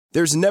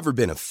There's never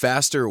been a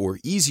faster or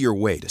easier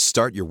way to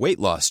start your weight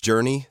loss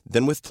journey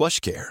than with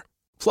PlushCare.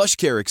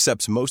 PlushCare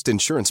accepts most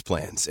insurance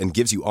plans and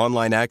gives you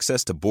online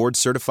access to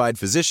board-certified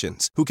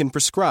physicians who can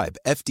prescribe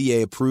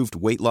FDA-approved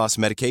weight loss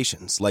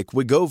medications like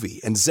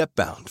Wegovy and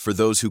Zepbound for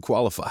those who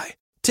qualify.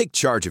 Take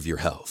charge of your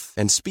health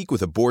and speak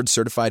with a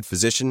board-certified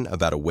physician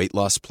about a weight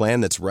loss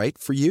plan that's right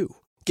for you.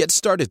 Get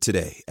started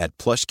today at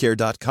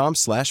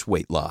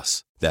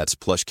plushcare.com/weight-loss. That's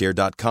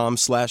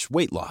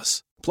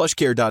plushcare.com/weight-loss.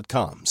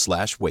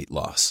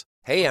 plushcare.com/weight-loss.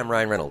 Hey, I'm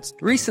Ryan Reynolds.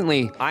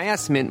 Recently, I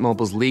asked Mint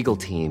Mobile's legal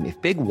team if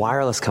big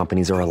wireless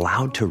companies are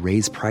allowed to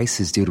raise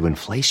prices due to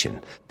inflation.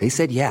 They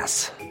said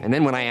yes. And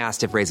then when I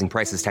asked if raising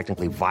prices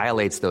technically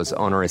violates those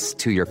onerous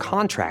two-year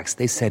contracts,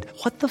 they said,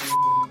 "What the f***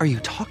 are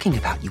you talking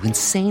about, you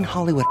insane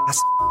Hollywood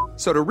ass?"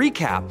 So to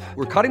recap,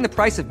 we're cutting the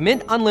price of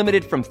Mint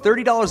Unlimited from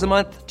 $30 a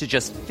month to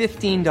just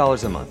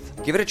 $15 a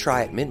month. Give it a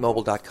try at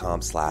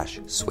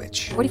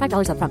mintmobile.com/switch.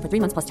 $45 up front for 3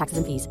 months plus taxes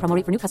and fees. Promo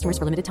rate for new customers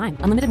for limited time.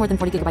 Unlimited more than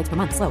 40 gigabytes per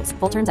month. Slows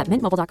full terms at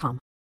mintmobile.com.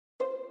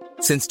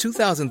 Since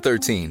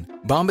 2013,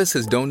 Bombas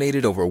has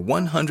donated over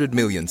 100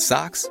 million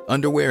socks,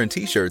 underwear, and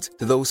T-shirts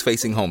to those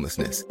facing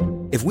homelessness.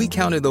 If we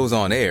counted those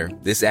on air,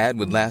 this ad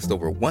would last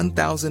over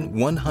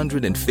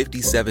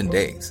 1,157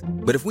 days.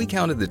 But if we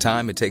counted the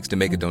time it takes to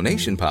make a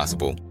donation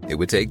possible, it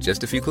would take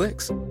just a few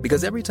clicks.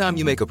 Because every time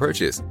you make a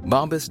purchase,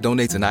 Bombas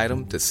donates an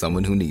item to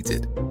someone who needs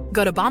it.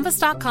 Go to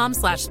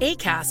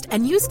bombas.com/ACAST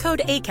and use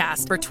code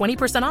ACAST for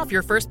 20% off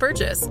your first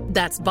purchase.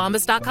 That's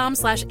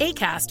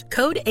bombas.com/ACAST,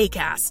 code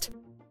ACAST.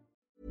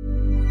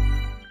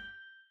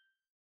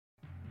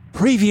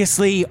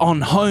 Previously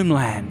on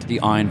Homeland. The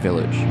Iron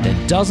Village. There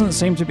doesn't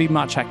seem to be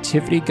much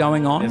activity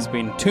going on. There's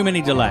been too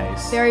many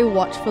delays. Very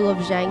watchful of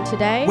Zhang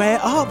today. Where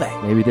are they?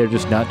 Maybe they're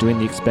just not doing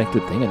the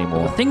expected thing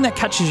anymore. The thing that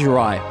catches your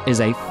eye is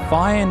a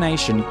Fire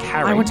Nation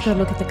carriage. I want to go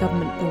look at the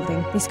government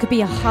building. This could be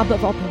a hub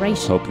of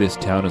operation. Hope this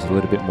town is a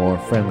little bit more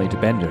friendly to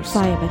benders.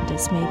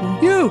 Firebenders,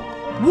 maybe. You!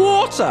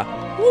 Water!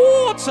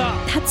 Water!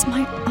 That's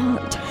my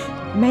aunt.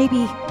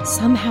 Maybe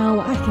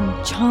somehow I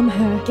can charm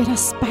her, get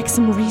us back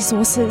some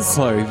resources.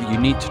 Clove, you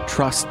need to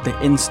trust the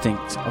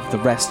instincts of the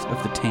rest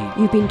of the team.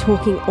 You've been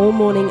talking all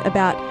morning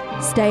about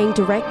staying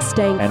direct,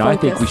 staying focused. And I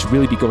think we should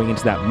really be going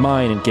into that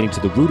mine and getting to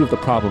the root of the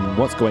problem and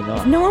what's going If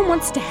on. no one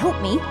wants to help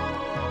me,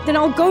 then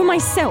I'll go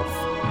myself.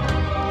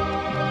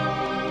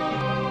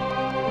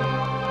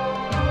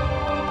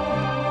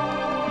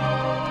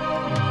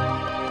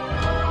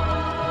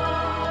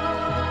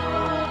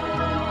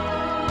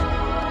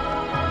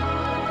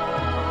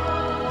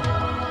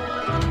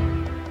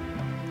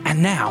 And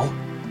now,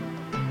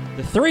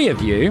 The three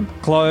of you,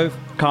 Clove,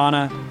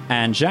 Kana,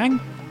 and Zhang,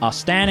 are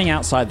standing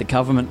outside the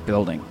government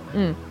building.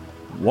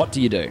 What do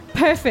you do?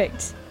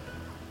 Perfect.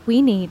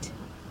 We need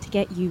to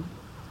get you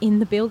in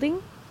the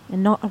building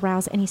and not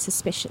arouse any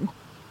suspicion.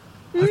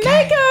 Okay.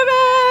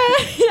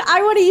 Makeover!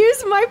 I want to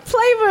use my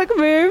playbook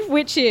move,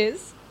 which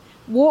is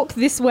walk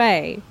this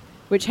way,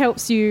 which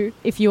helps you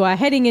if you are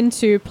heading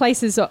into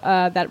places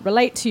that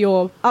relate to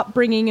your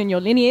upbringing and your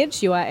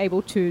lineage. You are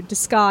able to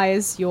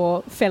disguise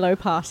your fellow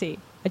party.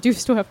 I do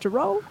still have to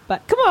roll,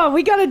 but come on,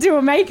 we got to do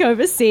a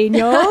makeover scene,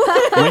 y'all.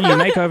 When you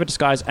make over,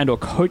 disguise, and or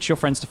coach your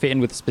friends to fit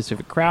in with a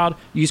specific crowd,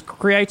 use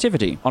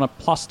creativity on a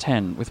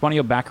 +10 with one of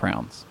your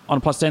backgrounds. On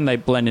a +10, they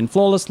blend in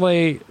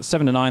flawlessly.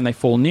 7 to 9, they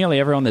fool nearly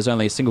everyone. There's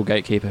only a single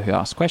gatekeeper who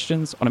asks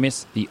questions. On a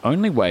miss, the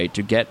only way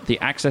to get the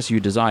access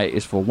you desire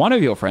is for one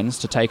of your friends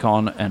to take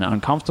on an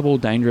uncomfortable,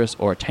 dangerous,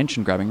 or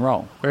attention-grabbing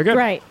role. Very good.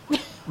 Great.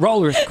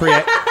 Roll with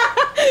creativity.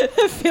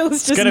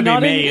 Phil's just gonna be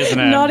nodding, me, isn't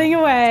it? nodding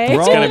away.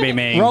 It's going to be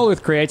me. Roll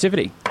with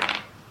creativity.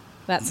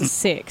 That's a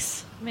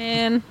 6.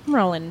 Man, I'm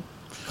rolling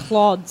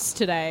clods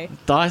today.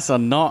 Dice are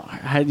not...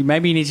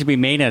 Maybe you need to be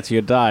meaner to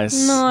your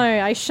dice. No,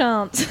 I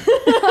shan't.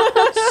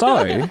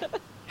 So,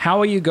 how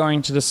are you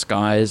going to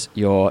disguise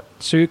your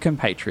two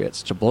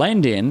compatriots to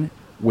blend in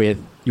with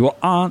your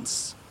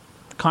aunt's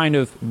kind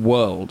of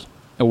world?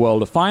 A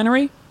world of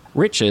finery,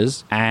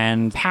 riches,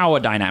 and power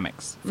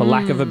dynamics, for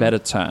lack of a better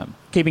term.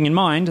 Keeping in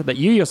mind that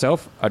you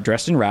yourself are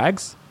dressed in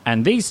rags,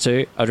 and these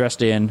two are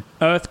dressed in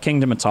Earth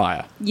Kingdom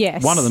attire.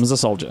 Yes. One of them is a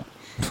soldier.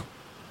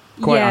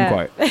 Quote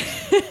unquote.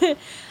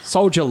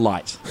 Soldier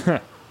light.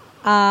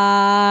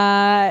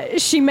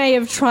 She may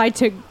have tried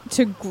to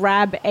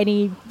grab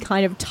any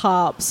kind of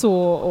tarps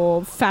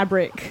or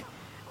fabric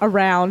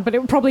around, but it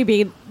would probably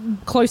be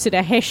closer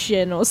to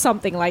Hessian or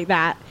something like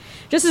that,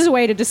 just as a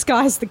way to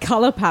disguise the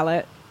color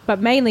palette. But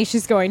mainly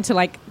she's going to,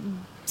 like,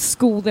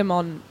 school them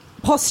on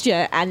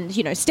posture and,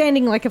 you know,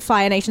 standing like a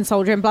Fire Nation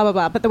soldier and blah, blah,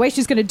 blah. But the way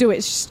she's going to do it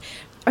is just...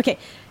 Okay,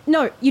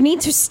 no, you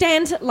need to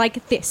stand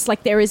like this.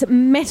 Like there is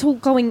metal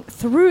going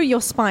through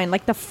your spine.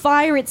 Like the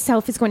fire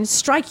itself is going to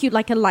strike you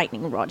like a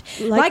lightning rod.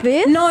 Like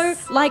this? No,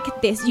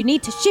 like this. You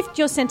need to shift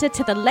your center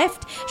to the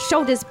left,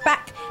 shoulders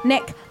back,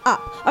 neck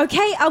up.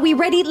 Okay, are we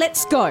ready?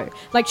 Let's go.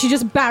 Like she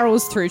just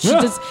barrels through. She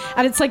just...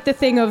 And it's like the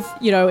thing of,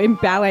 you know, in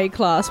ballet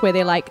class where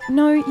they're like,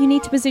 no, you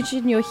need to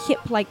position your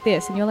hip like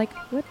this. And you're like,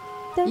 what?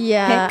 the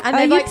Yeah, heck and are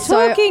they're you like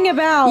so- talking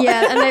about?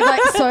 Yeah, and they've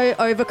like so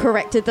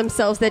overcorrected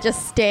themselves. They're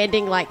just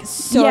standing like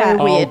so Yeah.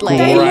 Oh, weirdly.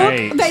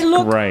 They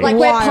look Great. like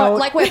wild.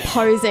 like we're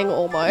posing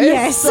almost.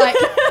 Yes. Like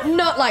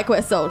not like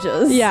we're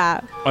soldiers.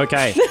 Yeah.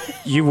 Okay,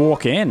 you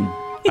walk in,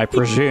 I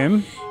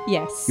presume.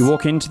 Yes. You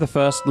walk into the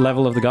first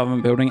level of the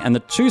government building, and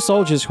the two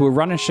soldiers who are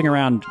rushing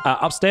around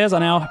upstairs are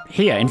now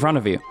here in front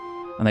of you.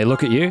 And they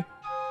look at you.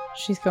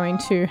 She's going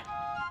to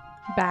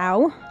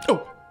bow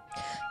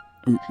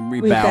We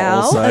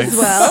Bow as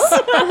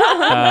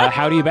well.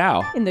 how do you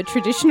bow? in the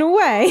traditional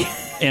way.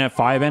 In a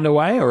Firebender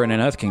way or in an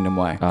Earth Kingdom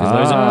way? Because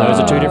those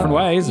are two different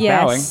ways of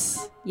bowing.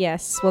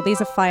 Yes. Well, these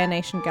are Fire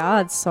Nation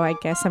guards, so I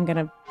guess I'm going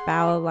to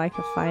bow like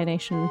a Fire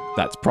Nation,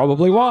 That's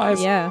probably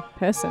wise.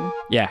 person.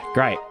 Yeah,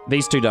 great.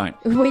 These two don't.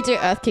 We do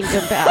Earth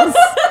Kingdom bows.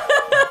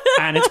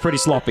 And it's pretty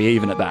sloppy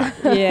even at that.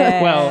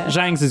 Yeah. Well,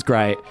 Zhang's is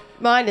great.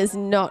 Mine is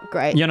not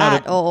great You're not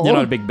at all. You're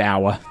not a big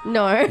bower.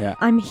 No. Yeah.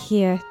 I'm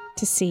here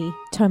to see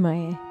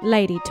Tomoe,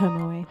 Lady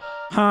Tomoe.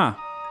 Huh.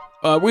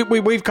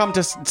 We've come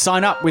to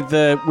sign up with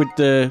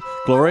the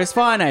glorious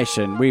Fire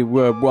Nation. We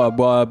were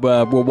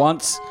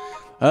once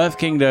Earth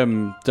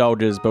Kingdom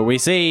soldiers, but we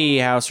see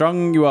how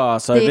strong you are.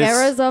 So The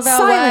errors of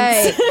our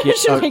way.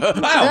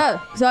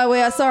 Silence. So we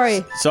are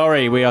sorry.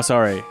 Sorry, we are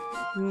sorry.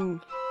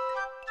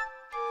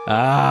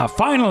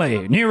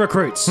 Finally, new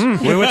recruits.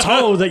 We were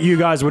told that you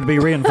guys would be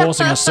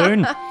reinforcing us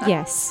soon.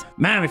 Yes.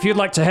 Ma'am, if you'd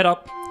like to head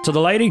up to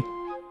the lady,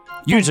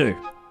 you two,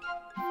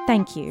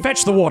 Thank you.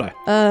 fetch the water.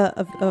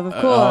 Of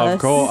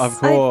course. Of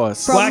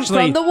course. From, Well,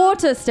 actually- from the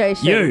water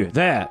station. You,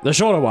 there, the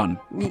shorter one.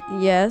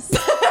 Yes.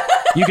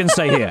 You can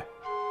stay here.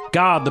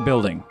 Guard the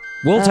building.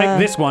 We'll take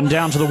this one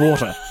down to the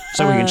water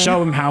so we can show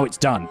them how it's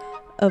done.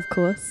 Of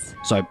course.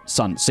 So,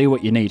 son, see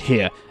what you need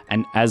here.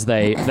 And as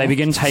they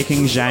begin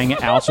taking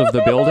Zhang out of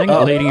the building,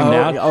 leading him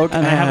down,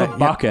 and they have a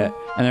bucket,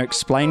 and they're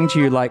explaining to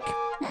you like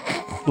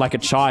a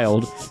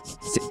child.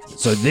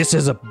 So this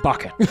is a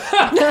bucket. We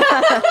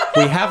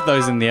have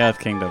those in the Earth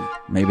Kingdom.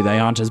 Maybe they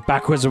aren't as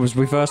backwards as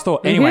we first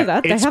thought. You Anyway, hear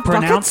that? They it's have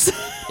pronounced.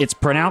 buckets. It's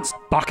pronounced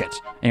bucket.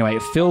 Anyway,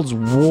 it fills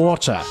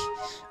water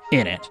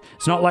in it.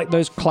 It's not like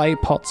those clay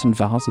pots and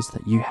vases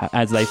that you have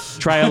as they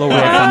trail away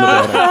from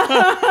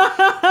the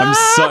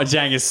building.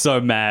 Jang is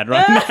so mad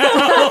right now.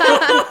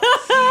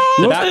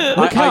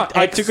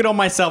 I took it on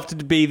myself to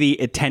be the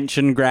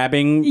attention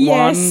grabbing one.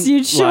 Yes,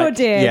 you sure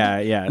did. Yeah.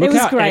 It Look was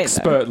how great, though.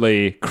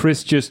 expertly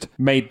Chris just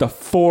made the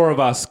four of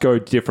us go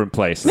different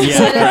places.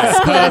 Yeah,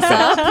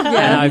 perfect.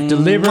 And I've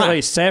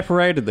deliberately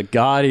separated the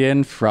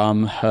Guardian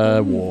from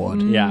her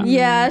ward. Yeah.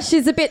 Yeah,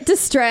 she's a bit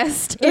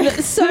distressed in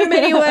so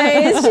many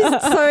ways. She's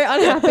so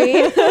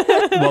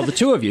unhappy. Well, the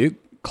two of you,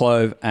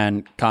 Clove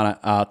and Kana,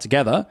 are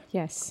together.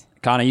 Yes.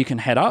 Kana, you can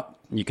head up.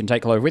 You can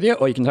take Clove with you,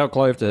 or you can tell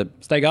Clove to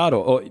stay guard,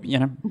 or you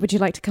know. Would you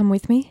like to come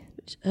with me?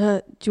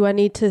 Do I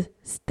need to...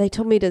 They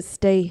told me to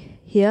stay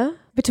here?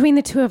 Between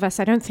the two of us,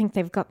 I don't think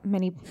they've got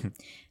many...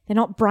 They're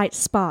not bright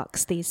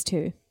sparks, these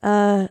two.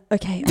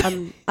 Okay.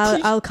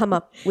 I'll come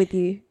up with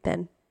you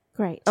then.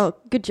 Great. Oh,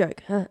 good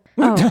joke. Huh?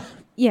 Oh,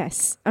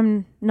 yes.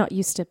 I'm not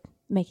used to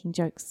making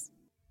jokes.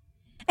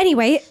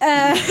 Anyway,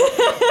 I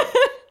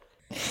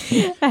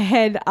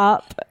head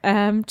up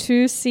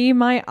to see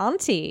my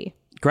auntie.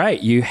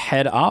 Great. You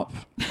head up,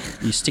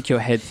 you stick your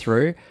head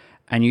through,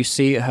 and you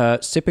see her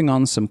sipping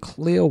on some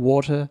clear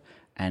water,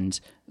 and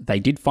they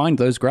did find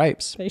those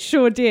grapes. They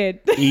sure did.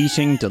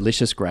 Eating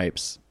delicious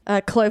grapes.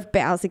 Clove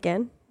bows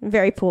again,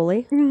 very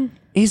poorly.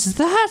 Is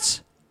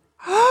that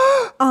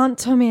Aunt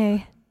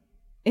Tomie,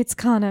 it's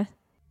Kana.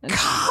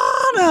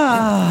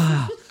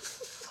 Kana?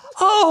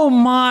 Oh,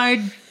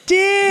 my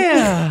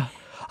dear.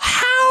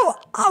 How?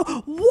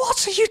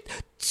 What are you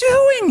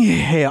doing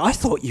here? I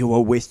thought you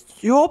were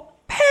with your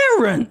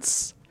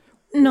parents.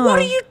 No. What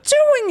are you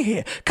doing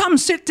here? Come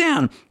sit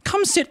down.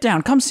 Come sit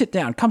down. Come sit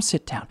down. Come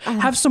sit down.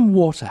 Have some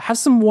water. Have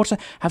some water.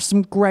 Have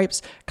some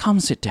grapes.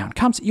 Come sit down.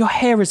 Your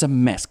hair is a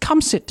mess.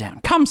 Come sit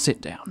down. Come sit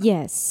down.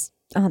 Yes,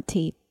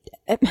 Auntie.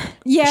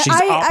 Yeah, She's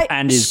up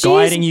and is she's-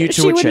 guiding you to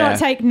She a would chair. not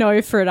take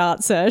no for an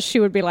answer. She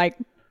would be like,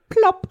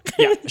 plop.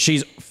 Yeah,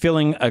 she's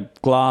filling a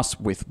glass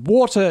with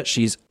water.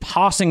 She's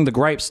passing the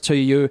grapes to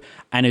you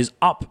and is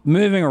up,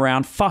 moving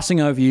around, fussing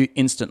over you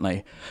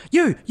instantly.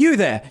 You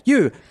there,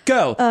 you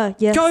girl.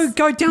 Yes.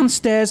 Go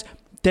downstairs.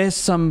 There's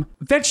some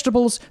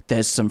vegetables.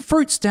 There's some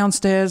fruits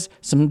downstairs.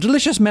 Some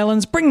delicious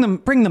melons. Bring them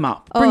up.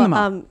 Bring them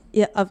up.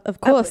 Yeah,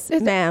 of course,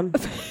 ma'am.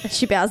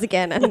 She bows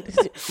again and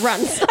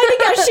runs. I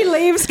think as she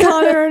leaves,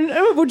 Kana and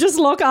we'll just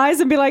lock eyes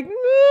and be like,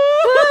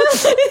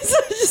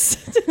 it's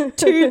just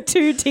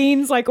two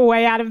teens like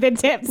way out of their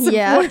depths of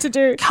what to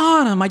do.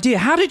 Kana, my dear,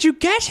 how did you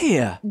get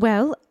here?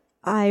 Well,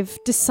 I've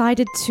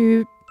decided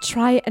to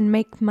try and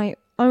make my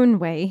own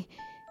way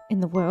in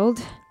the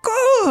world.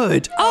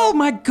 Good. Oh,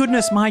 my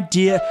goodness, my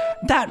dear.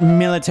 That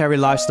military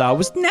lifestyle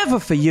was never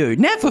for you.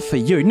 Never for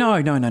you. No.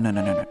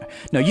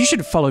 No, you should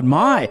have followed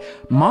my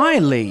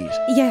lead.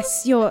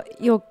 Yes, your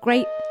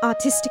great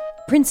artistic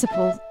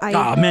principle.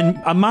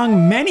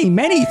 Among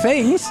many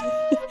things.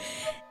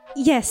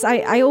 Yes,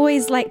 I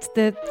always liked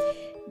the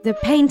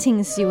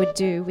paintings you would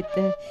do with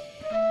the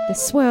the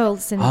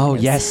swirls and... Oh,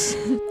 yes.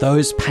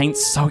 Those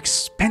paints, so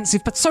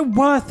expensive, but so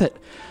worth it.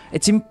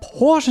 It's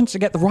important to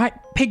get the right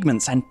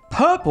pigments, and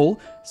purple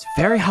is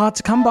very hard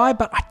to come by,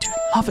 but I do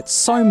love it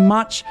so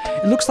much.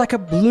 It looks like a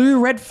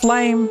blue-red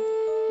flame.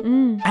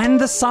 And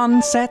the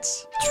sun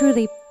sets.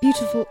 Truly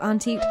beautiful,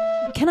 Auntie.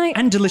 Can I...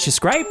 And delicious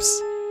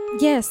grapes.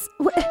 Yes.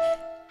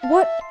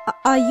 What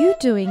are you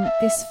doing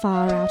this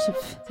far out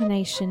of the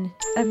nation?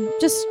 I'm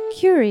just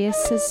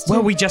curious as to...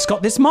 Well, we just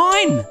got this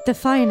mine. The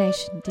Fire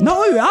Nation did.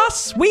 No,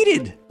 us. We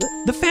did.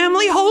 The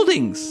family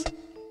holdings.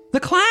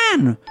 The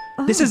clan.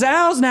 This is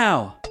ours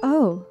now.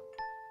 Oh.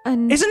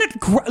 And... Isn't it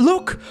great?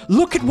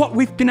 Look at what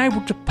we've been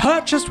able to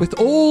purchase with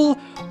all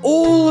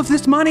of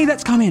this money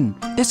that's come in.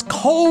 This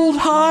cold,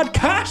 hard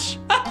cash.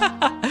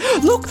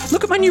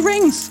 Look at my new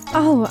rings.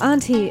 Oh,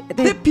 Auntie.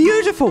 They're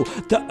beautiful.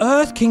 The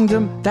Earth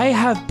Kingdom, they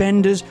have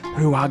benders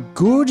who are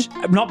good,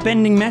 not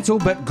bending metal,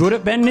 but good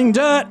at bending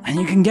dirt. And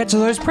you can get to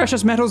those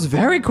precious metals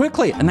very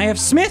quickly. And they have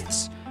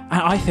smiths.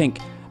 And I think,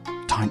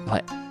 don't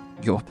let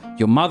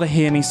your mother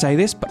hear me say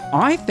this, but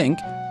I think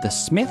the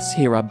smiths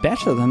here are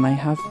better than they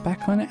have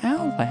back on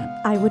our land.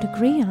 I would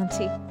agree,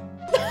 Auntie.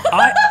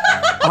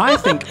 I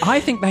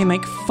think they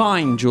make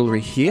fine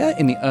jewellery here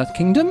in the Earth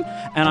Kingdom,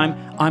 and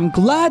I'm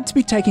glad to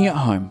be taking it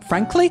home.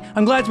 Frankly,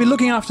 I'm glad to be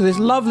looking after this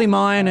lovely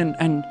mine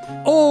and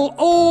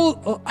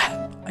all.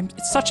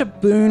 It's such a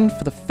boon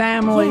for the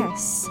family.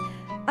 Yes.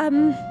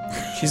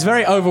 She's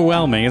very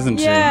overwhelming, isn't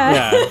she?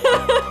 Yeah.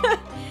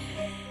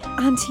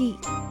 Auntie,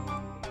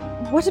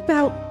 what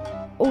about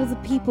all the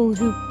people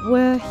who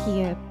were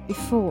here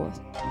before?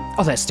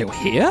 Oh, they're still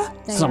here?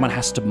 They Someone are.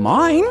 has to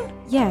mine?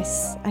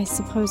 Yes, I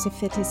suppose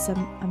if it is a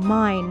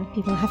mine,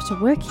 people have to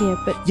work here,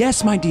 but...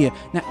 Yes, my dear.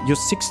 Now, you're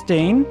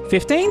 16,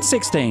 15,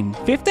 16,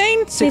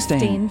 15,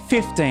 16,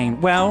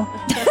 15. Well,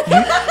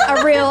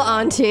 A real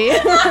auntie.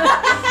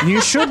 you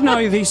should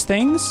know these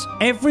things.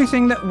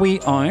 Everything that we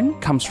own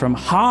comes from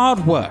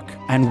hard work,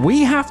 and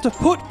we have to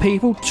put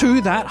people to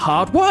that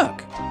hard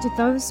work. Did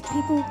those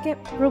people get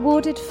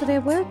rewarded for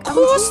their work? Of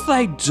course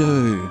they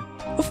do.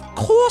 Of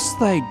course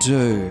they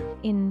do.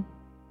 In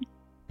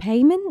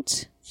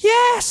payment?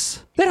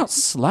 Yes. They're not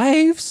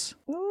slaves.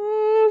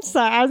 So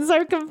I'm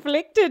so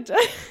conflicted.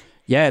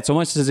 Yeah, it's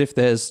almost as if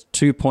there's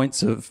 2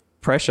 points of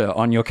pressure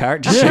on your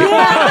character sheet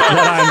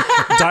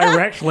that I'm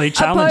directly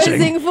challenging.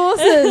 Opposing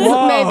forces,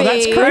 Whoa, maybe.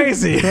 that's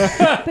crazy.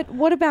 But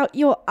what about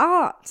your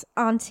art,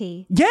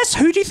 Auntie? Yes,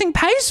 who do you think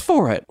pays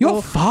for it?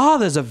 Your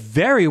father's a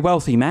very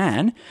wealthy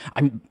man.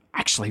 I'm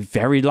actually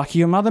very lucky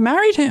your mother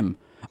married him.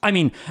 I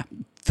mean,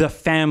 the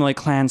family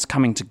clans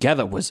coming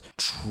together was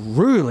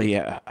truly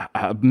a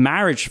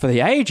marriage for the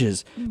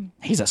ages.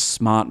 He's a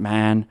smart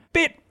man.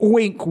 Bit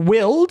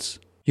weak-willed.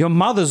 Your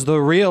mother's the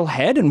real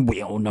head, and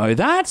we all know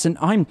that. And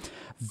I'm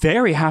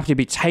very happy to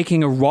be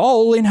taking a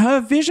role in her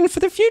vision for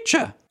the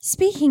future.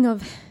 Speaking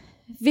of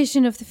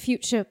vision of the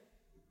future,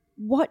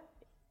 what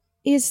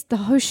is the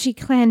Hoshi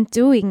clan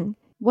doing?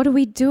 What are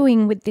we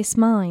doing with this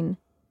mine?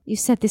 You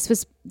said this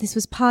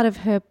was part of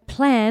her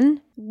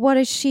plan. What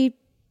is she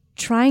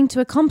trying to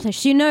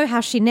accomplish? You know how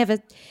she never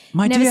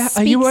My never dear, speaks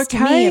are you to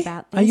me okay?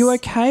 about this. Are you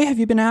okay? Have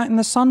you been out in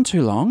the sun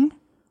too long?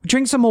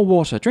 Drink some more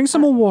water. Drink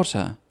some more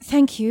water.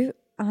 Thank you,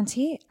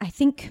 Auntie. I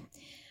think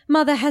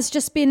Mother has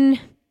just been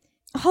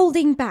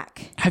holding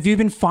back. Have you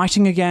been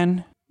fighting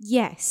again?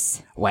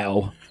 Yes.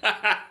 Well,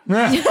 Room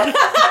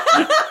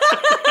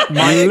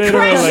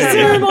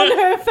on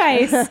her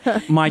face.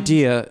 my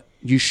dear,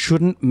 you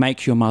shouldn't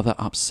make your mother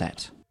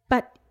upset.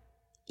 But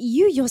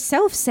you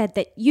yourself said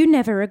that you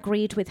never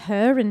agreed with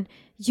her and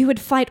you would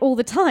fight all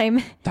the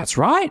time. That's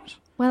right.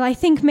 Well, I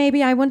think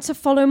maybe I want to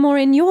follow more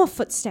in your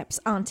footsteps,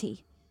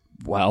 Auntie.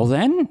 Well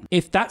then,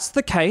 if that's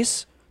the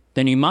case,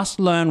 then you must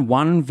learn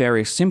one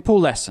very simple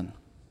lesson.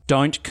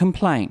 Don't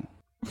complain.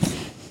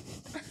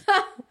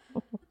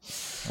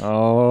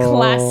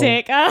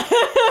 Classic.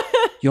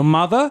 Your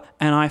mother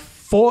and I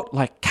fought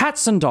like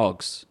cats and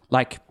dogs.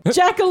 Like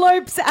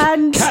Jackalopes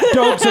and... Cat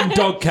dogs and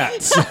dog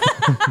cats.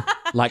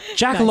 like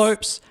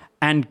jackalopes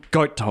and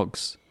goat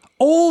dogs.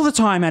 All the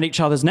time at each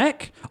other's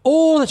neck.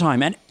 All the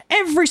time. And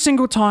every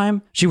single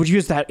time she would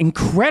use that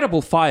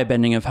incredible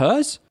firebending of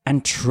hers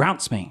and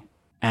trounce me.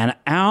 And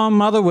our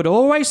mother would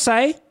always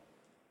say,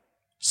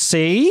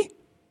 "See,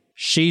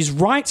 she's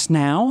right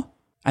now."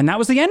 And that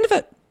was the end of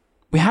it.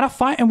 We had a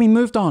fight and we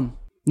moved on.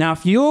 Now,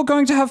 if you're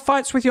going to have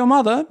fights with your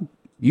mother,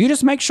 you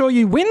just make sure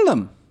you win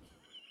them.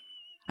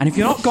 And if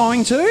you're not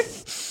going to...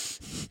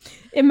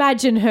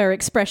 Imagine her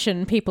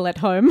expression, people at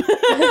home.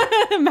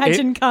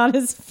 Imagine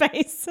Kana's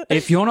face.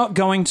 If you're not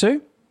going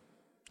to,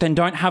 then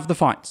don't have the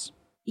fights.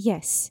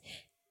 Yes.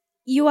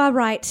 You are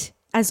right,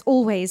 as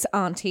always,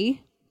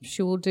 Auntie.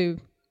 She will do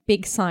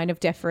big sign of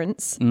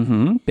deference.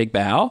 Mm-hmm. Big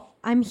bow.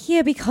 I'm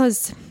here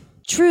because,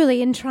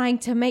 truly, in trying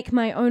to make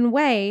my own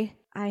way,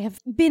 I have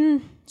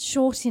been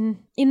short in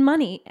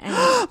money.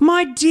 And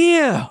My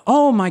dear!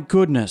 Oh, my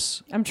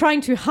goodness. I'm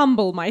trying to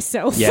humble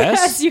myself, Yes.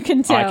 as you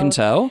can tell. I can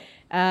tell.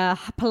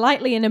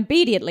 Politely and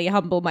obediently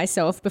humble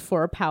myself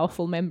before a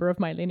powerful member of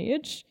my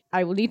lineage.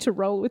 I will need to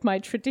roll with my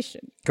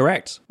tradition.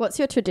 Correct. What's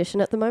your tradition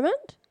at the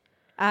moment?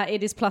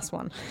 It is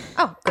 +1.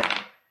 Oh, good.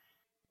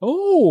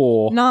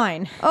 Oh.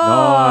 9.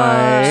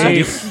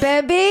 Nice.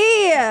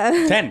 Baby.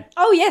 10.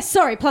 Oh, yes,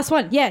 sorry,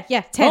 +1. Yeah,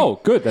 10. Oh,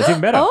 good. That's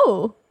even better.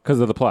 Oh. Because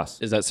of the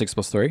plus. Is that 6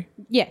 plus 3?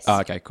 Yes.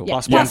 Oh, okay, cool. Yeah.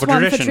 Plus one for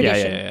tradition.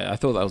 Yeah. I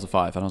thought that was a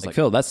 5. And I was like,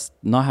 Phil, that's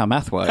not how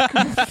math works.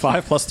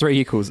 5 plus 3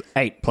 equals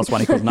 8, plus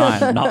 1 equals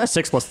 9. Not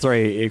 6 plus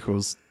 3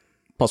 equals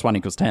plus 1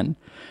 equals 10.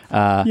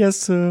 Yes,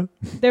 sir.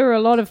 There were a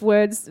lot of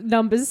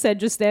numbers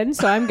said just then,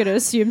 so I'm going to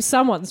assume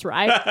someone's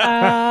right.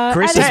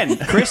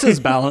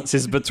 Chris's balance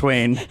is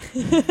between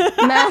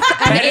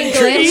Math and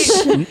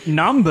English.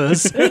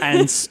 numbers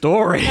and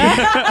story.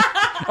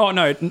 Oh,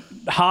 no,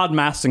 hard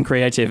maths and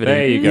creativity.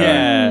 There you go.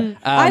 Yeah.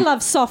 I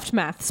love soft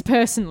maths,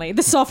 personally.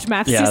 The soft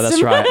math Yeah,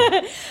 system. that's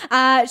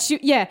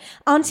right.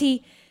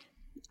 Auntie,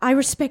 I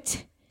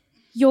respect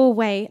your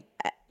way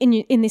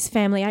in this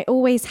family. I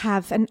always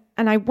have, and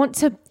I want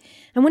to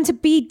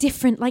be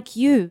different like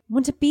you. I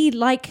want to be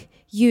like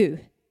you.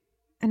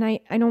 And I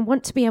don't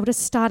want to be able to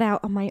start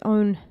out on my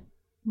own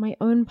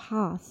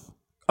path.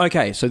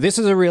 Okay, so this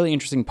is a really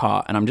interesting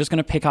part, and I'm just going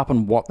to pick up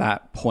on what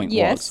that point was.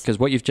 Yes. Because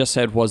what you've just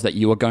said was that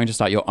you are going to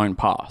start your own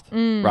path,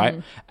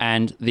 right?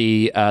 And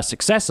the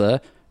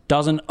successor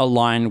doesn't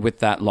align with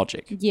that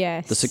logic.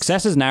 Yes. The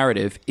successor's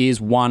narrative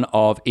is one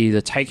of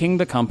either taking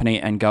the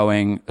company and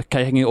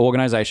taking your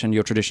organization,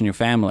 your tradition, your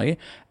family,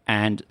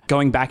 and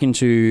going back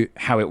into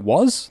how it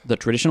was, the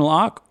traditional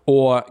arc,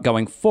 or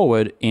going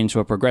forward into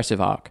a progressive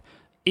arc.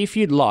 If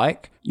you'd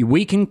like,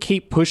 we can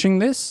keep pushing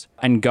this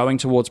and going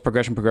towards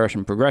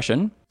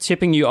progression,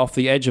 tipping you off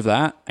the edge of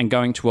that and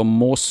going to a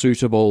more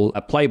suitable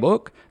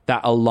playbook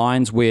that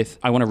aligns with,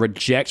 I want to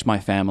reject my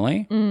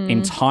family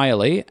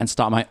entirely and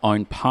start my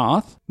own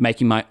path,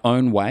 making my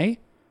own way.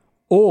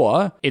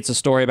 Or it's a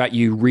story about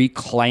you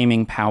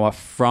reclaiming power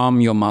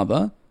from your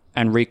mother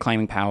and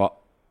reclaiming power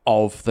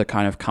of the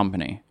kind of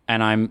company.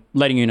 And I'm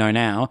letting you know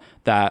now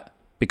that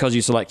because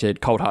you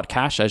selected Cold Hard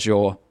Cash as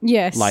your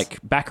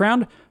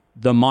background,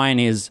 the mine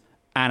is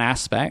an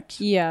aspect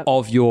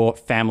of your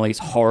family's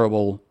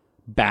horrible,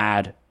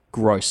 bad,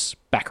 gross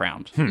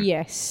background.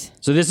 Yes.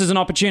 So this is an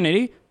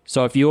opportunity.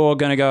 So if you're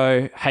going to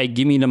go, hey,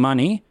 give me the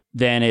money,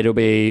 then it'll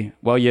be,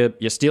 well, you're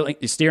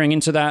steering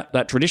into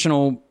that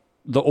traditional,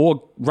 the org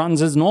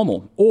runs as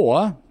normal.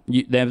 Or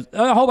there's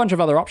a whole bunch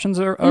of other options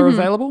are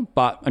available,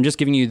 but I'm just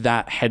giving you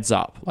that heads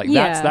up.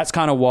 That's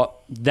kind of what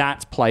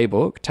that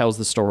playbook tells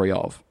the story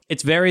of.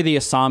 It's very the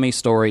Asami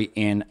story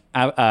in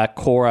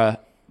Korra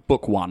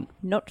Book 1.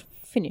 Not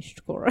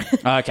finished, Cora.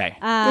 Okay.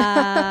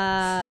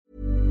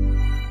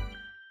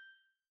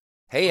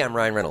 Hey, I'm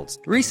Ryan Reynolds.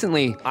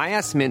 Recently, I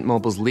asked Mint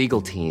Mobile's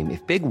legal team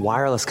if big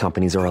wireless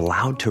companies are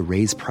allowed to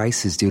raise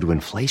prices due to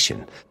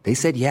inflation. They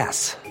said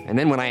yes. And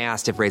then when I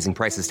asked if raising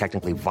prices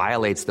technically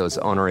violates those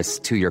onerous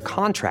 2-year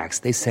contracts,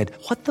 they said,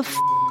 "What the f***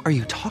 are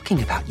you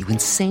talking about, you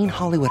insane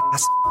Hollywood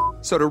ass?"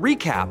 So to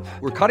recap,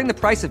 we're cutting the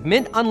price of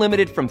Mint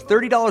Unlimited from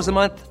 $30 a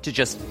month to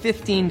just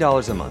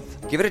 $15 a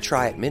month. Give it a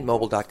try at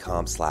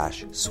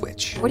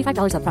mintmobile.com/switch.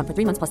 $45 up front for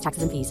 3 months plus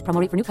taxes and fees. Promo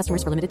rate for new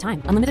customers for limited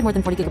time. Unlimited more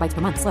than 40 gigabytes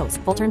per month. Slows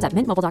full terms at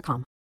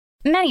mintmobile.com.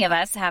 Many of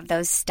us have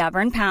those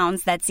stubborn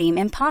pounds that seem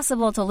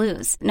impossible to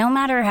lose, no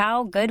matter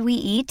how good we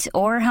eat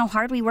or how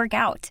hard we work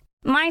out.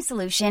 My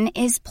solution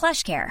is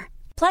PlushCare.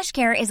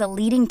 PlushCare is a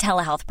leading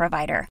telehealth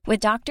provider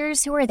with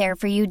doctors who are there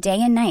for you day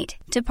and night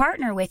to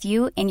partner with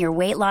you in your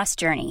weight loss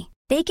journey.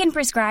 They can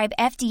prescribe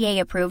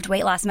FDA-approved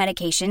weight loss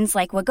medications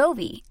like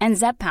Wegovy and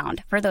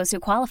Zepbound for those who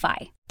qualify.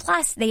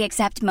 Plus, they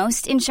accept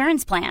most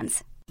insurance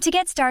plans. To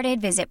get started,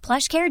 visit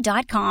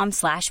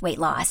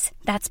plushcare.com/weightloss.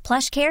 That's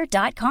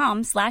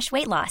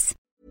plushcare.com/weightloss.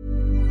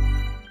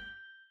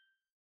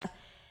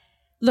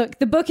 Look,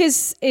 the book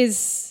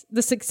is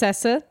the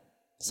successor,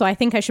 so I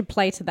think I should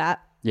play to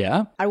that.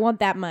 Yeah. I want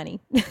that money.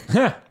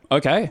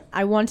 Okay.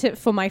 I want it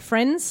for my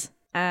friends,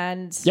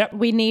 and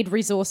we need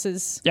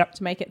resources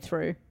to make it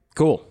through.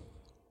 Cool.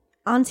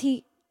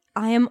 Auntie,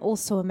 I am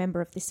also a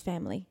member of this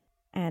family,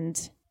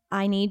 and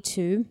I need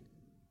to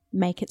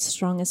make it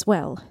strong as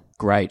well.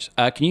 Great.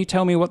 Can you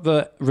tell me what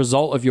the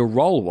result of your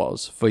roll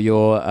was for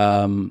your...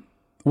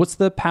 what's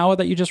the power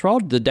that you just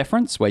rolled? The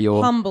deference, where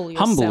you're... Humble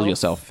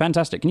yourself.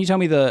 Fantastic. Can you tell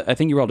me I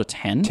think you rolled a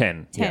 10?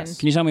 10. Yes.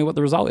 Can you tell me what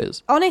the result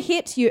is? On a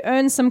hit, you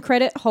earn some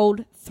credit,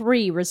 hold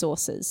 3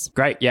 resources.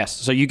 Great, yes.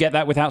 So you get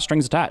that without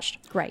strings attached.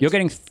 Great. You're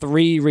getting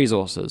 3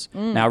 resources.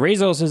 Now,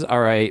 resources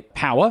are a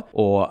power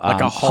or like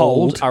a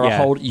hold. A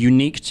hold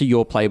unique to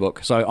your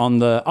playbook. So on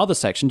the other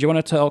section, do you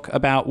want to talk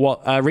about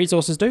what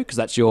resources do? Because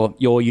that's your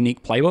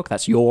unique playbook.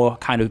 That's your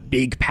kind of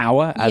big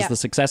power as the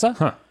successor.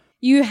 Huh.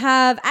 You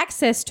have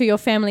access to your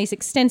family's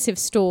extensive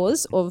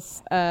stores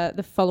of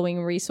the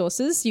following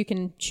resources. You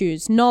can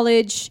choose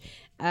knowledge,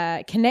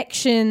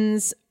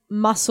 connections,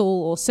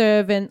 muscle or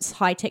servants,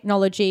 high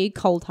technology,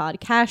 cold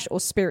hard cash, or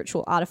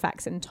spiritual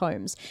artifacts and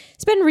tomes.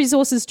 Spend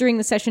resources during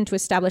the session to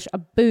establish a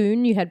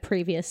boon you had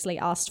previously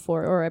asked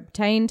for or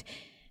obtained,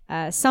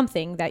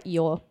 something that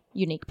your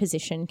unique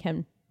position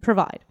can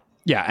provide.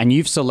 Yeah, and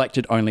you've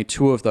selected only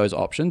 2 of those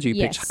options. You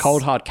picked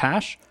cold hard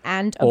cash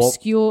and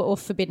obscure or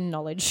forbidden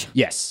knowledge.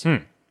 Yes.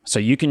 So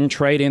you can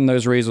trade in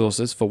those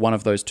resources for one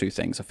of those two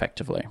things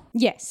effectively.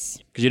 Yes.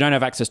 Because you don't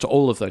have access to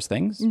all of those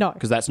things. No.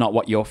 Because that's not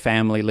what your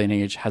family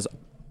lineage has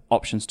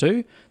options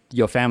to.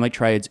 Your family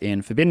trades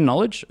in forbidden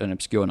knowledge and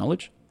obscure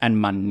knowledge and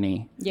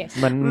money. Yes.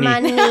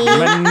 Money,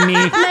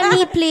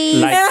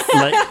 please.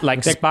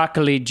 Like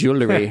sparkly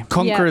jewelry.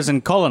 Conquerors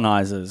and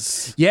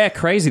colonizers. Yeah,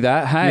 crazy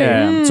that. Hey,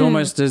 Yeah. it's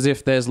almost as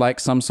if there's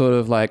like some sort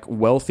of like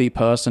wealthy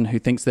person who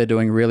thinks they're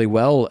doing really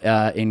well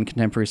in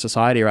contemporary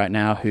society right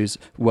now, whose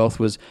wealth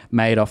was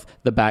made off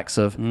the backs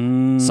of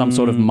some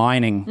sort of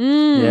mining.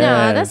 No,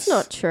 that's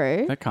not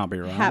true. That can't be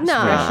right. Perhaps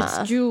Nah.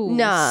 precious jewels.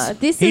 Nah,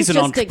 this He's is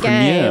an just a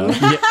entrepreneur.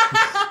 game.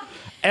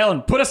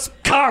 Ellen, put a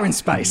car in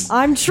space.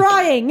 I'm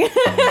trying.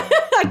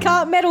 I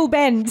can't metal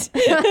bend.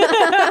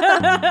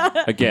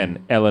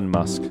 Again, Elon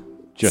Musk.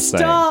 Just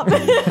Stop.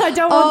 saying. I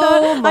don't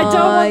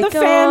want the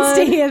fans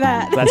to hear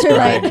that. That's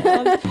great.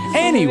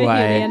 Anyway, Hear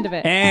the end of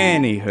it. I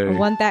anywho,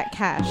 want that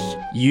cash.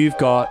 you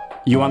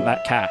want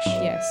that cash.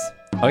 Yes.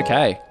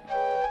 Okay.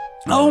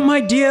 Oh,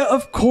 my dear,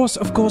 of course.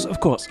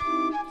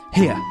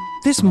 Here,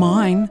 this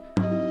mine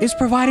is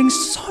providing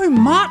so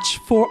much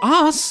for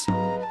us.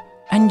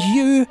 And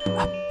you,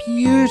 a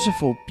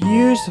beautiful,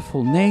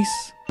 beautiful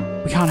niece.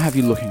 We can't have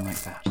you looking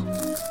like that.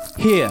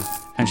 Here,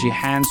 and she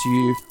hands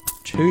you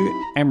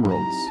 2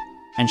 emeralds.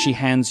 And she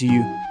hands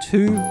you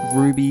 2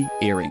 ruby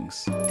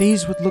earrings.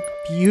 These would look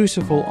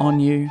beautiful on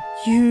you.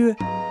 You,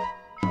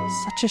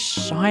 such a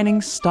shining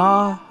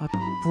star, a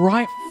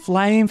bright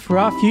flame for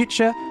our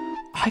future.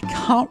 I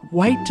can't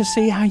wait to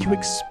see how you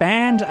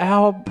expand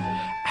our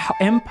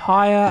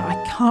empire.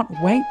 I can't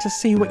wait to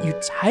see what you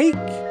take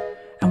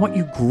and what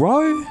you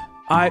grow.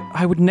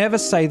 I would never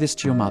say this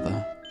to your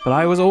mother, but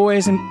I was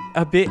always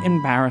a bit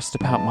embarrassed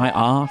about my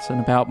art and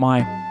about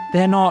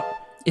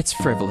it's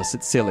frivolous,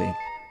 it's silly.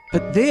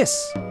 But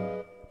this,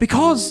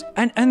 because,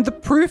 and the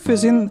proof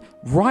is in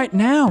right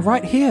now,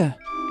 right here.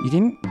 You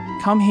didn't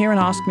come here and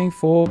ask me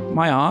for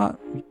my art.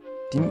 You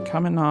didn't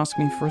come and ask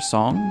me for a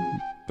song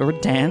or a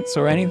dance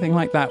or anything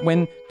like that.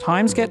 When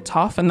times get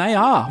tough, and they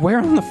are, we're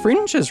on the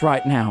fringes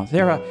right now.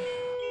 There are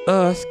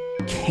Earth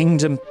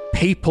Kingdom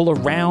people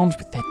around,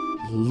 but they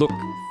look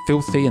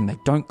filthy and they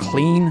don't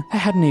clean. They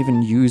hadn't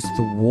even used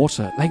the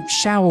water. They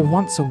shower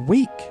once a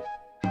week.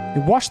 They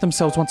wash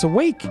themselves once a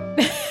week.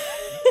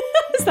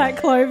 Is that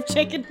Clove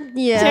checking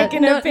her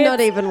not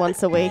bits? even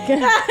once a week.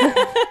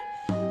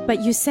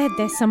 But you said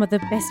they're some of the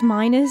best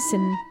miners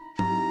and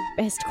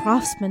best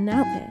craftsmen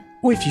out there.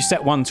 Well, if you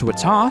set one to a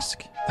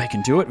task, they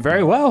can do it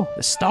very well.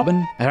 They're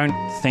stubborn. They don't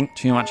think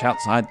too much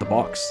outside the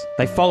box.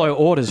 They follow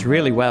orders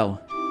really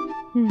well.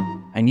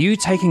 And you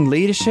taking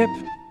leadership,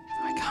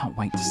 I can't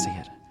wait to see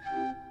it.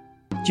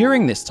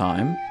 During this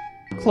time,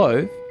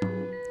 Clove,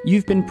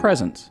 you've been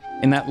present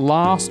in that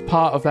last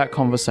part of that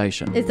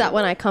conversation. Is that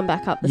when I come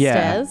back up the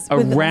Yeah, stairs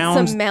with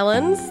some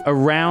melons?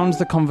 Around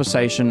the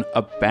conversation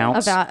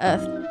about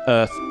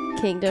Earth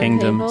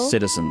Kingdom people?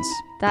 citizens.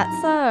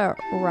 That's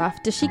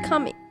rough. Does she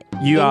come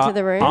You into are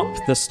the room?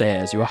 up the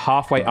stairs. You are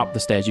halfway up the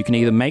stairs. You can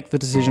either make the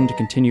decision to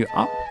continue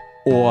up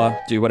or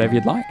do whatever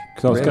you'd like.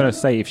 Because I was going to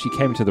say, if she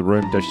came into the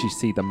room, does she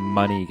see the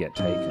money get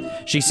taken?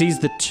 She sees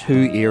the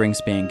 2 earrings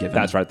being given.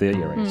 That's right, the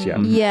earrings, yeah.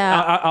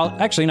 Yeah. I'll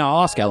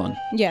ask Ellen.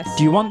 Yes.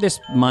 Do you want this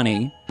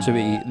money to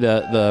be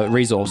the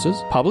resources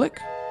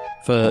public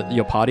for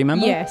your party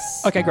member?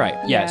 Yes. Okay, great.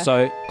 Yeah.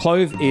 So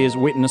Clove is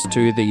witness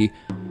to the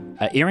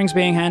earrings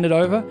being handed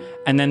over,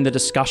 and then the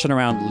discussion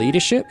around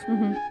leadership,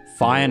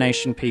 Fire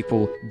Nation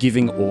people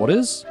giving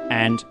orders,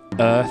 and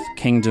Earth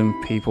Kingdom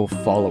people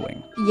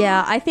following.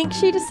 Yeah, I think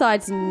she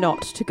decides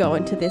not to go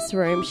into this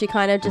room. She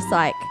kind of just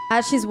like,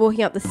 as she's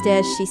walking up the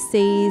stairs, she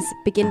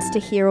begins to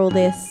hear all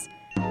this,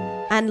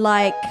 and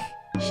like,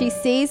 she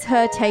sees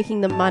her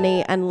taking the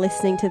money and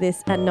listening to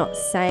this and not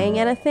saying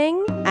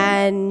anything,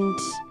 and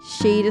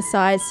she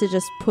decides to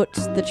just put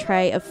the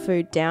tray of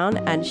food down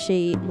and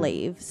she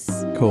leaves.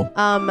 Cool.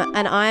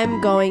 And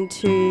I'm going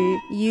to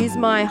use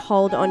my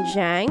hold on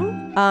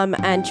Zhang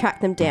and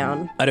track them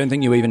down. I don't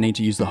think you even need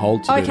to use the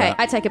hold to do Okay, that.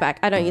 I take it back.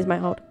 I don't use my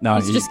hold. No,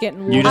 It's just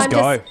getting you just I'm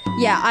go.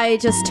 I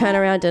just turn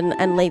around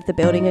and leave the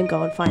building and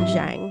go and find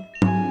Zhang.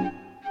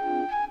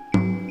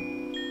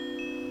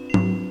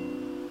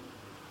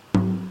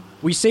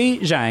 We see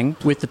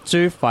Zhang with the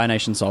 2 Fire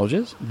Nation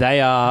soldiers.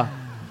 They are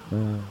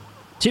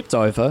tipped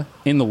over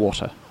in the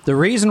water. The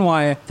reason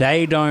why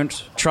they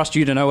don't trust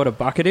you to know what a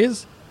bucket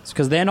is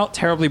because they're not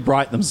terribly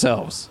bright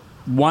themselves.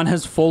 One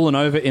has fallen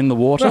over in the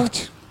water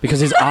because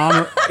his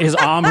armor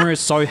is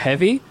so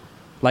heavy.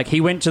 Like,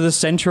 he went to the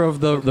center of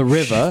the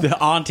river. The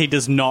auntie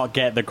does not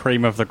get the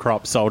cream of the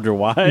crop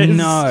soldier-wise.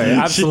 No,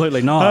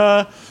 absolutely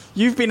not.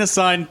 You've been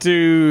assigned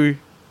to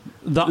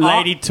The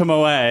Lady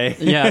Tomoe.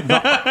 Yeah,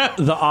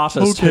 the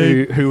artist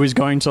who is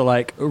going to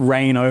like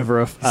reign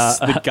over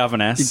the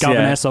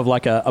governess of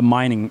like a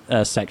mining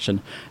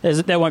section.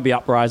 There won't be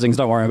uprisings.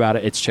 Don't worry about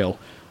it. It's chill.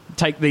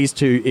 Take these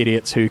 2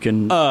 idiots who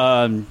can.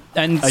 One of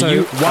them's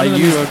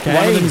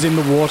in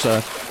the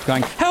water,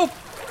 going help,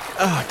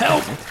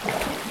 help,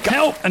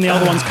 help, and the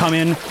other one's come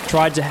in,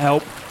 tried to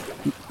help,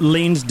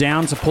 leans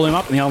down to pull him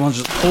up, and the other one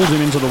just pulls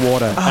him into the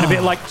water. And a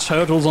bit like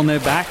turtles on their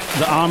back,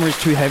 the armor is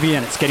too heavy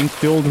and it's getting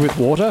filled with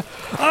water.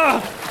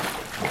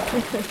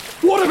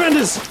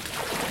 Waterbenders!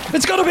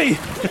 It's gotta be!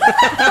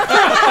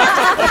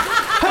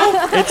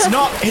 Help!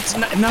 No,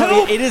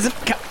 it isn't.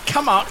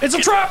 Come on. It's a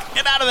trap!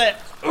 Get out of there.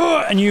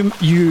 And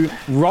you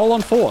roll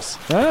on force.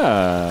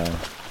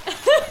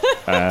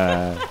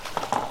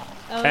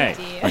 Hey,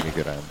 dear. like a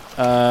good hand.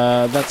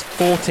 That's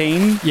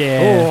 14. Yeah.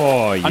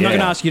 Oh, yeah. I'm not going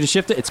to ask you to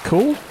shift it. It's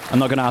cool. I'm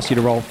not going to ask you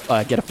to roll,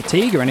 get a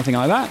fatigue or anything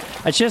like that.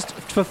 It's just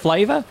for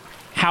flavor,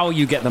 how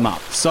you get them up.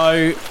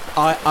 So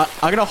I'm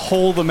going to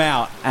haul them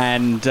out,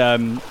 and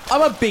I'm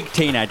a big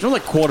teenager. I'm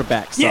like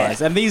quarterback size,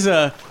 Yeah. and these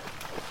are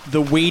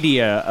the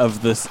weedier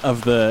of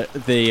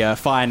the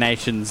Fire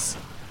Nation's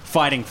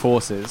fighting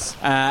forces.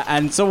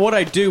 And so what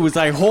I do is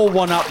I haul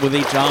one up with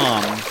each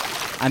arm,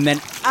 and then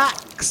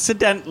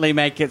accidentally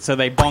make it so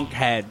they bonk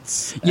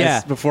heads.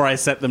 Before I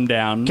set them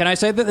down. Can I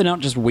say that they're not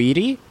just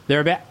weedy? They're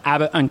a bit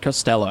Abbott and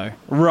Costello.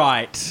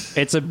 Right.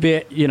 It's a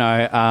bit,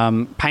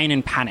 Pain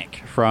and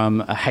Panic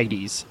from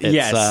Hades. It's,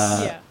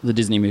 Yes. the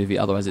Disney movie.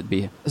 Otherwise it'd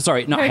be...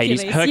 Sorry, not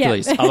Hercules. Hades.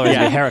 Hercules. Yeah. Otherwise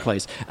it'd Yeah. be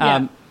Heracles.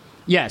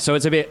 Yeah. So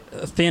it's a bit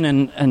thin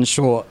and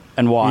short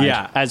and wide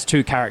Yeah. as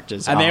two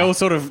characters. And they all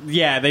sort of,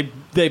 they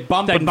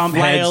bump They and bump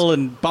flail heads.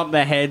 and bump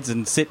their heads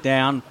and sit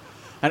down.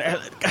 And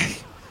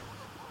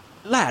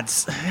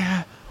lads,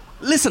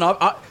 listen,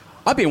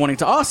 I've been wanting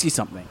to ask you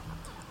something.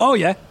 Oh,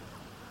 yeah.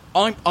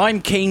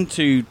 I'm keen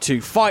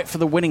to fight for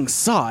the winning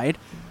side,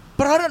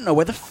 but I don't know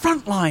where the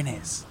front line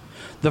is.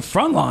 The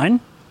front line?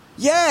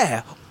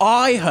 Yeah,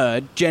 I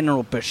heard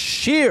General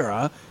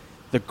Bashira,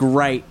 the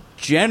great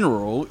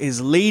general,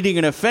 is leading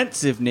an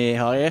offensive near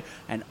here,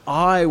 and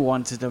I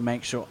wanted to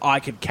make sure I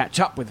could catch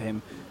up with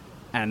him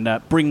and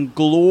bring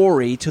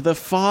glory to the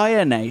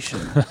Fire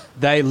Nation.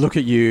 They look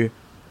at you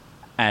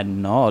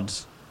and nod.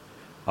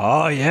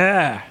 Oh,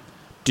 yeah.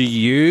 Do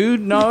you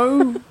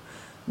know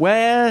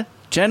where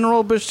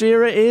General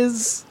Bashira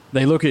is?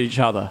 They look at each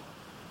other,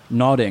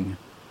 nodding,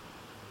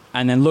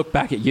 and then look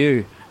back at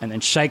you and then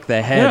shake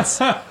their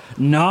heads.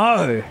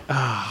 No.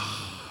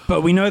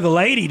 But we know the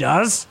lady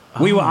does.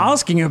 We were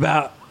asking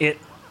about it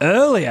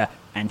earlier,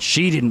 and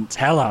she didn't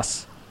tell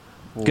us.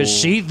 Because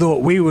she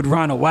thought we would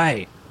run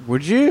away.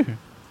 Would you?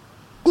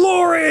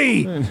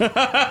 Glory!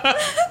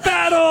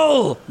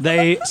 Battle!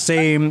 They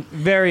seem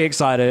very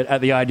excited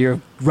at the idea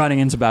of running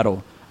into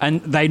battle. And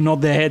they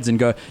nod their heads and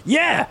go,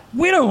 yeah,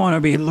 we don't want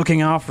to be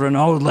looking after an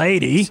old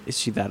lady. Is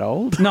she that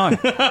old? No. No,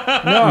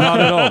 not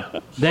at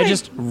all. They're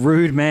just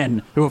rude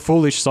men who are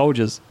foolish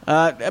soldiers.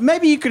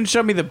 Maybe you can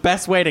show me the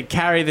best way to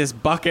carry this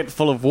bucket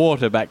full of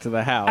water back to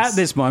the house. At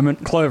this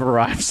moment, Clover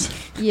arrives.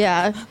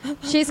 Yeah,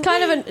 she's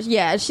kind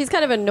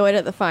of annoyed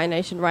at the Fire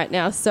Nation right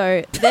now.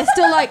 So they're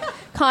still like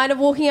kind of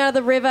walking out of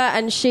the river,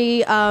 and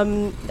she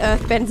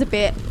earth bends a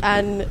bit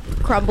and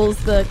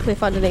crumbles the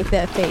cliff underneath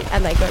their feet,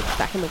 and they go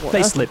back in the water.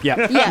 They slip,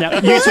 yeah. Yeah.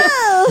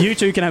 Now, you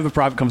two can have a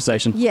private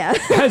conversation. Yeah.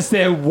 As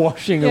they're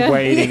washing and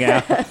wading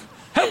out.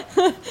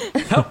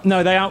 Help.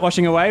 No, they aren't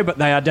washing away, but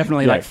they are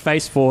definitely like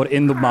face forward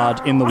in the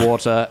mud, in the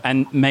water,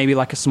 and maybe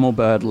like a small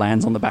bird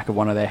lands on the back of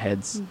one of their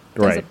heads.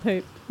 Great. As a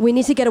poop. We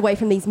need to get away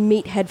from these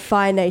meathead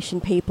Fire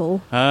Nation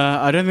people.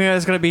 I don't think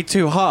that's going to be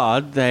too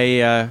hard.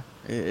 They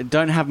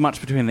don't have much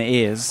between the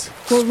ears.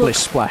 Well, look, Splish,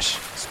 splash,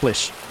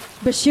 splish.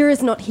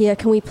 Bashira's not here.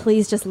 Can we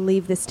please just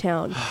leave this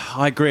town?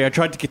 I agree. I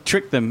tried to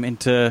trick them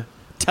into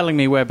telling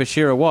me where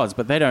Bashira was,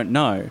 but they don't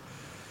know.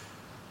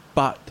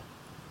 But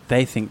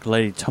they think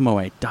Lady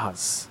Tomoe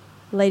does.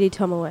 Lady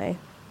Tomoe.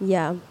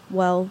 Yeah,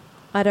 well,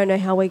 I don't know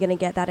how we're going to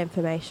get that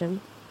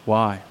information.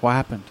 Why? What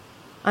happened?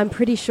 I'm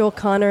pretty sure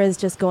Kana is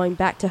just going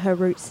back to her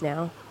roots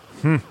now.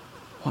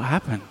 What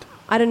happened?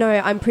 I don't know.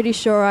 I'm pretty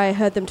sure I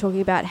heard them talking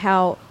about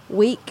how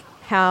weak,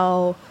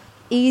 how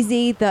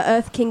easy the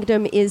Earth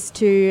Kingdom is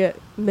to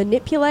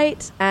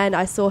manipulate, and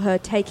I saw her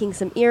taking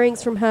some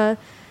earrings from her,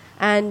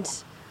 and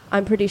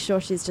I'm pretty sure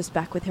she's just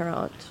back with her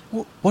aunt.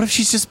 What if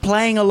she's just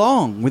playing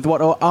along with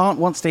what our aunt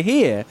wants to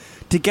hear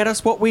to get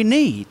us what we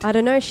need? I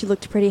don't know. She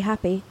looked pretty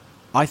happy.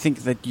 I think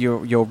that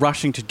you're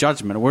rushing to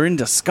judgment. We're in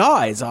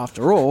disguise,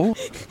 after all.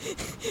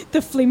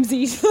 The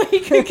flimsy,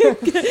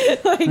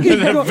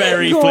 The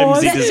very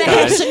flimsy The disguise.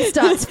 Hessian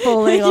starts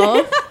falling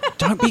off.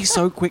 Don't be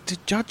so quick to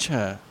judge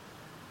her.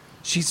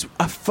 She's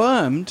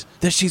affirmed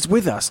that she's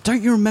with us.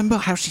 Don't you remember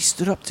how she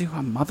stood up to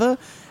her mother?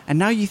 And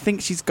now you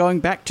think she's going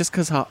back just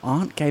because her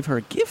aunt gave her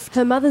a gift?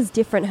 Her mother's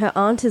different. Her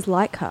aunt is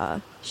like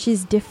her.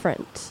 She's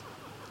different.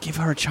 Give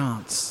her a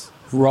chance.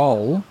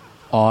 Roll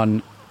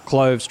on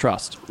Clove's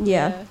trust.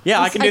 Yeah. Yeah,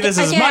 I can do this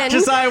as Again. much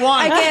as I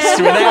want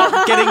Again.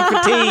 without getting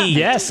fatigued.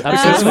 Yes, Because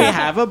absolutely. we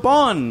have a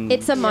bond.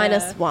 It's a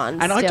 -1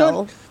 and still. I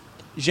don't...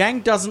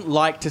 Zhang doesn't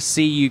like to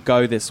see you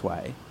go this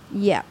way.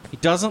 Yep. He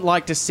doesn't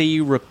like to see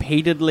you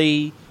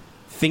repeatedly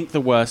think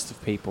the worst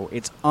of people.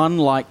 It's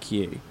unlike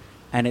you.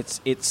 And it's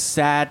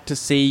sad to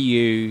see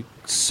you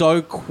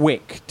so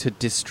quick to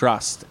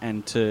distrust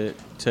and to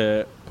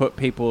put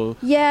people...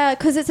 Yeah,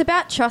 because it's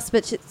about trust,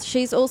 but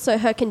she's also,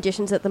 her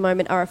conditions at the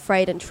moment are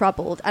afraid and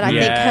troubled. And I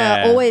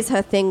think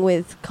her thing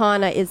with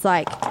Kana is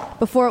like,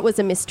 before it was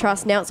a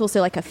mistrust, now it's also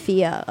like a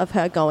fear of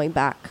her going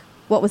back.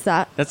 What was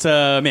that? That's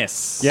a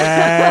miss.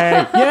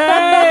 Yay!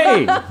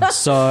 Yay!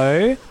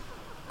 So,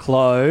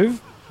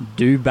 Clove,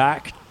 do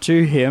back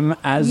to him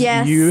as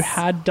you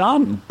had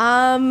done.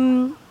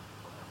 I'm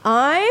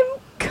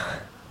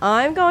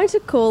going to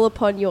call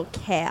upon your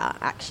care,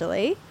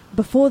 actually.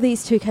 Before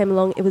these two came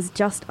along, it was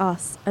just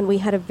us, and we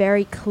had a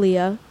very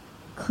clear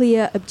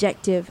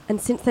objective.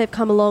 And since they've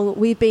come along,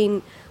 we've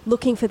been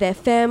looking for their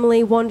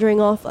family,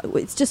 wandering off.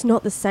 It's just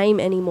not the same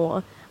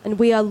anymore. And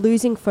we are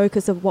losing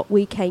focus of what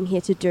we came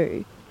here to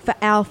do for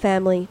our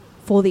family,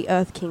 for the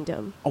Earth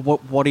Kingdom. Oh,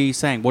 what are you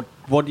saying?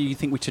 What do you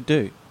think we should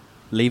do?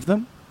 Leave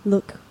them?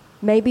 Look,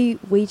 maybe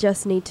we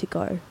just need to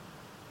go.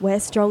 We're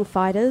strong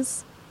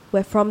fighters.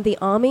 We're from the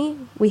army.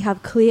 We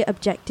have clear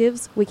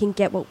objectives. We can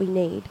get what we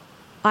need.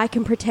 I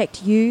can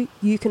protect you.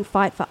 You can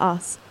fight for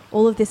us.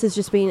 All of this has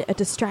just been a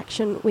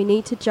distraction. We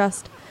need to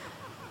just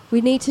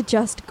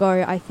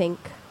go, I think.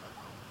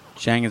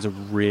 Zhang is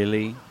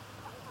really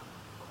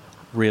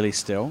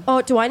still.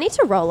 Oh, do I need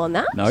to roll on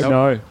that?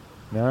 No.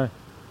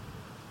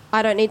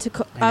 I don't need to...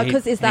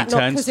 Because is that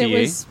not... Because it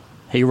was...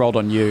 He rolled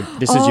on you.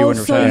 This is you in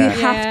return. So you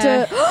have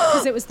to...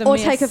 Because it was the or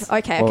miss. take a...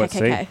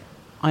 Okay.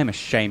 I'm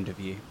ashamed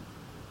of you.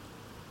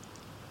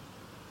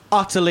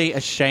 Utterly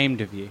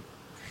ashamed of you.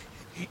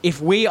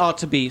 If we are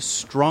to be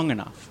strong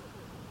enough,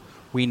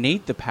 we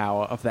need the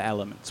power of the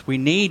elements. We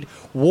need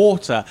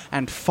water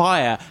and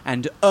fire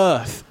and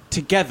earth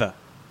together.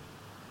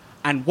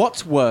 And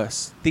what's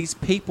worse, these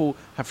people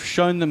have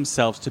shown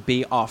themselves to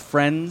be our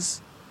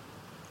friends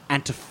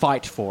and to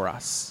fight for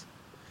us.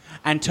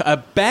 And to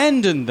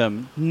abandon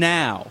them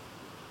now,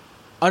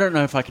 I don't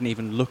know if I can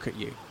even look at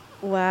you.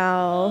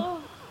 Wow.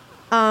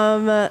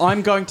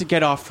 I'm going to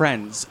get our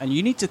friends, and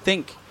you need to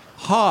think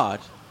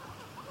hard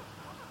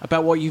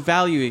about what you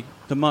value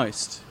the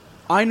most.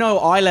 I know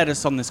I led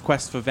us on this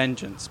quest for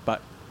vengeance,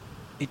 but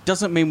it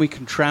doesn't mean we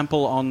can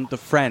trample on the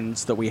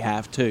friends that we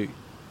have too.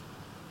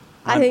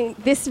 I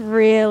think this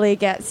really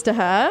gets to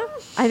her.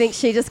 I think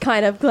she just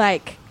kind of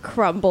like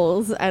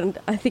crumbles, and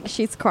I think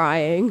she's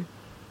crying.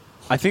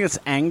 I think it's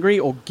angry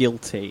or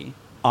guilty.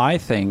 I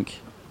think...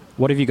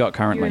 What have you got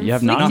currently? You're You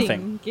have inflicting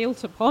nothing.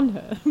 guilt upon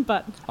her,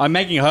 but... I'm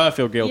making her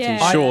feel guilty,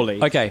 Yeah.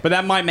 surely. Okay. But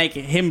that might make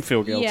him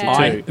feel guilty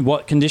Yeah. too.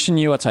 What condition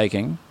you are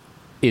taking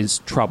is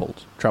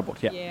troubled. Troubled,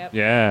 yeah. Yep.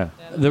 Yeah.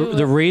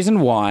 The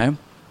reason why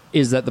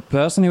is that the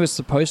person who is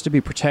supposed to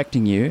be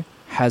protecting you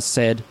has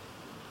said,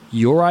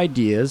 your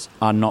ideas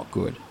are not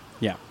good.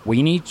 Yeah.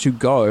 We need to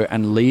go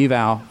and leave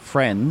our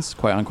friends,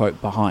 quote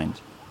unquote,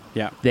 behind.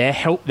 Yeah.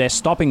 They're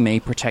stopping me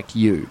protect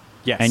you.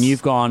 Yes. And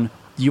you've gone,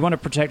 you want to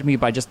protect me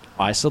by just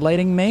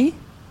isolating me?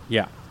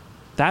 Yeah.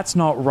 That's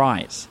not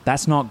right.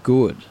 That's not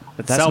good.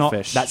 That's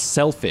selfish. That's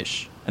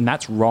selfish. And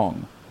that's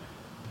wrong.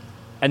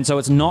 And so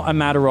it's not a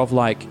matter of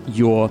like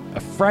you're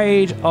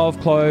afraid of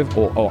Clove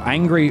or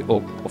angry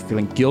or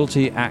feeling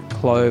guilty at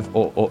Clove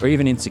or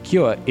even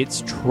insecure.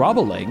 It's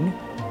troubling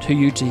to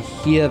you to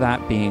hear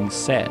that being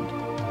said.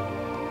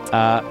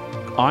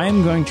 I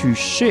am going to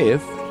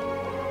shift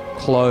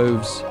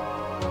Clove's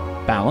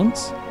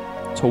balance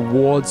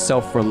towards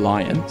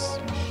self-reliance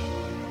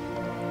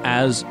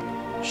as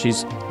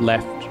she's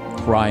left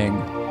crying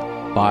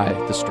by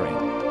the stream.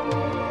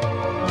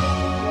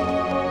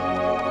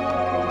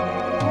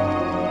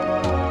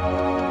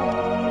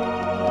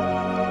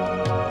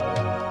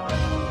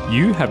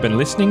 You have been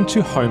listening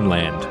to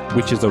Homeland,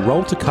 which is a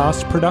Roll to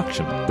Cast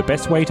production. The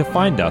best way to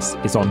find us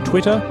is on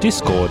Twitter,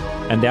 Discord,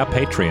 and our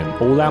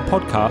Patreon. All our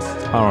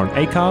podcasts are on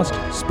Acast,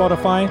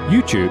 Spotify,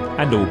 YouTube,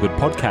 and all good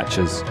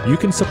podcatchers. You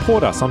can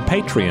support us on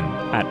Patreon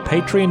at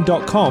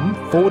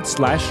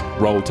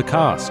patreon.com/Roll to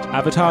Cast.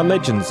 Avatar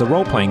Legends, the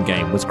role-playing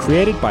game, was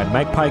created by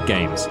Magpie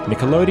Games.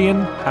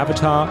 Nickelodeon,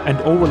 Avatar, and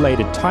all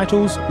related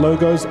titles,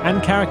 logos,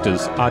 and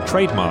characters are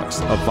trademarks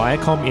of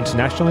Viacom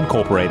International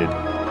Incorporated.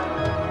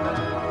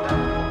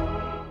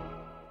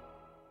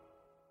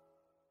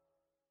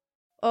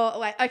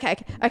 Oh, wait, okay.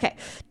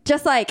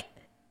 Just like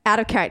out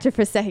of character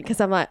for a second because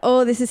I'm like,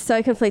 oh, this is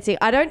so conflicting.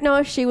 I don't know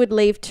if she would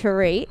leave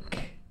Tariq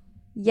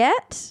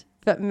yet,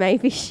 but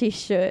maybe she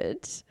should.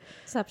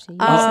 It's up to you,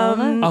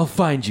 Selma. I'll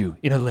find you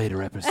in a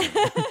later episode.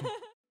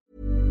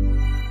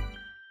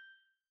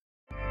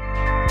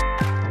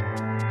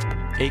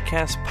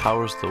 Acast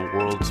powers the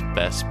world's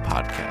best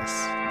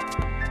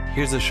podcasts.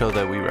 Here's a show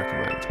that we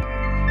recommend.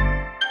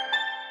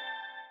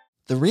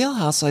 The Real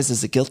Housewives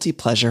is a guilty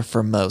pleasure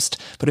for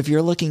most, but if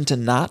you're looking to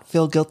not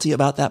feel guilty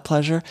about that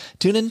pleasure,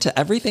 tune in to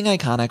Everything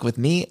Iconic with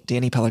me,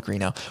 Danny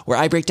Pellegrino, where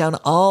I break down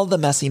all the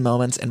messy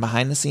moments and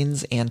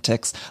behind-the-scenes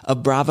antics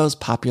of Bravo's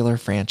popular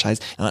franchise.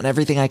 And on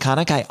Everything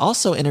Iconic, I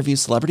also interview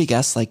celebrity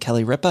guests like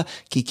Kelly Ripa,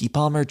 Keke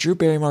Palmer, Drew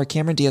Barrymore,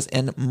 Cameron Diaz,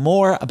 and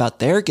more about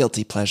their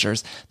guilty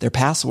pleasures, their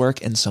past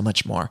work, and so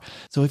much more.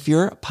 So if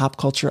you're pop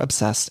culture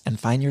obsessed and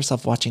find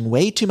yourself watching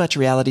way too much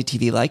reality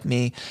TV like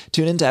me,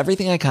 tune into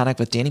Everything Iconic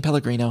with Danny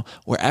Pellegrino,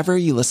 wherever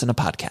you listen to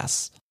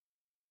podcasts.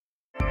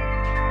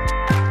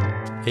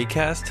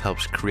 Acast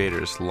helps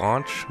creators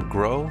launch,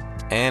 grow,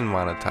 and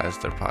monetize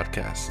their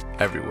podcasts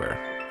everywhere.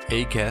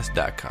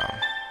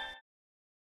 Acast.com.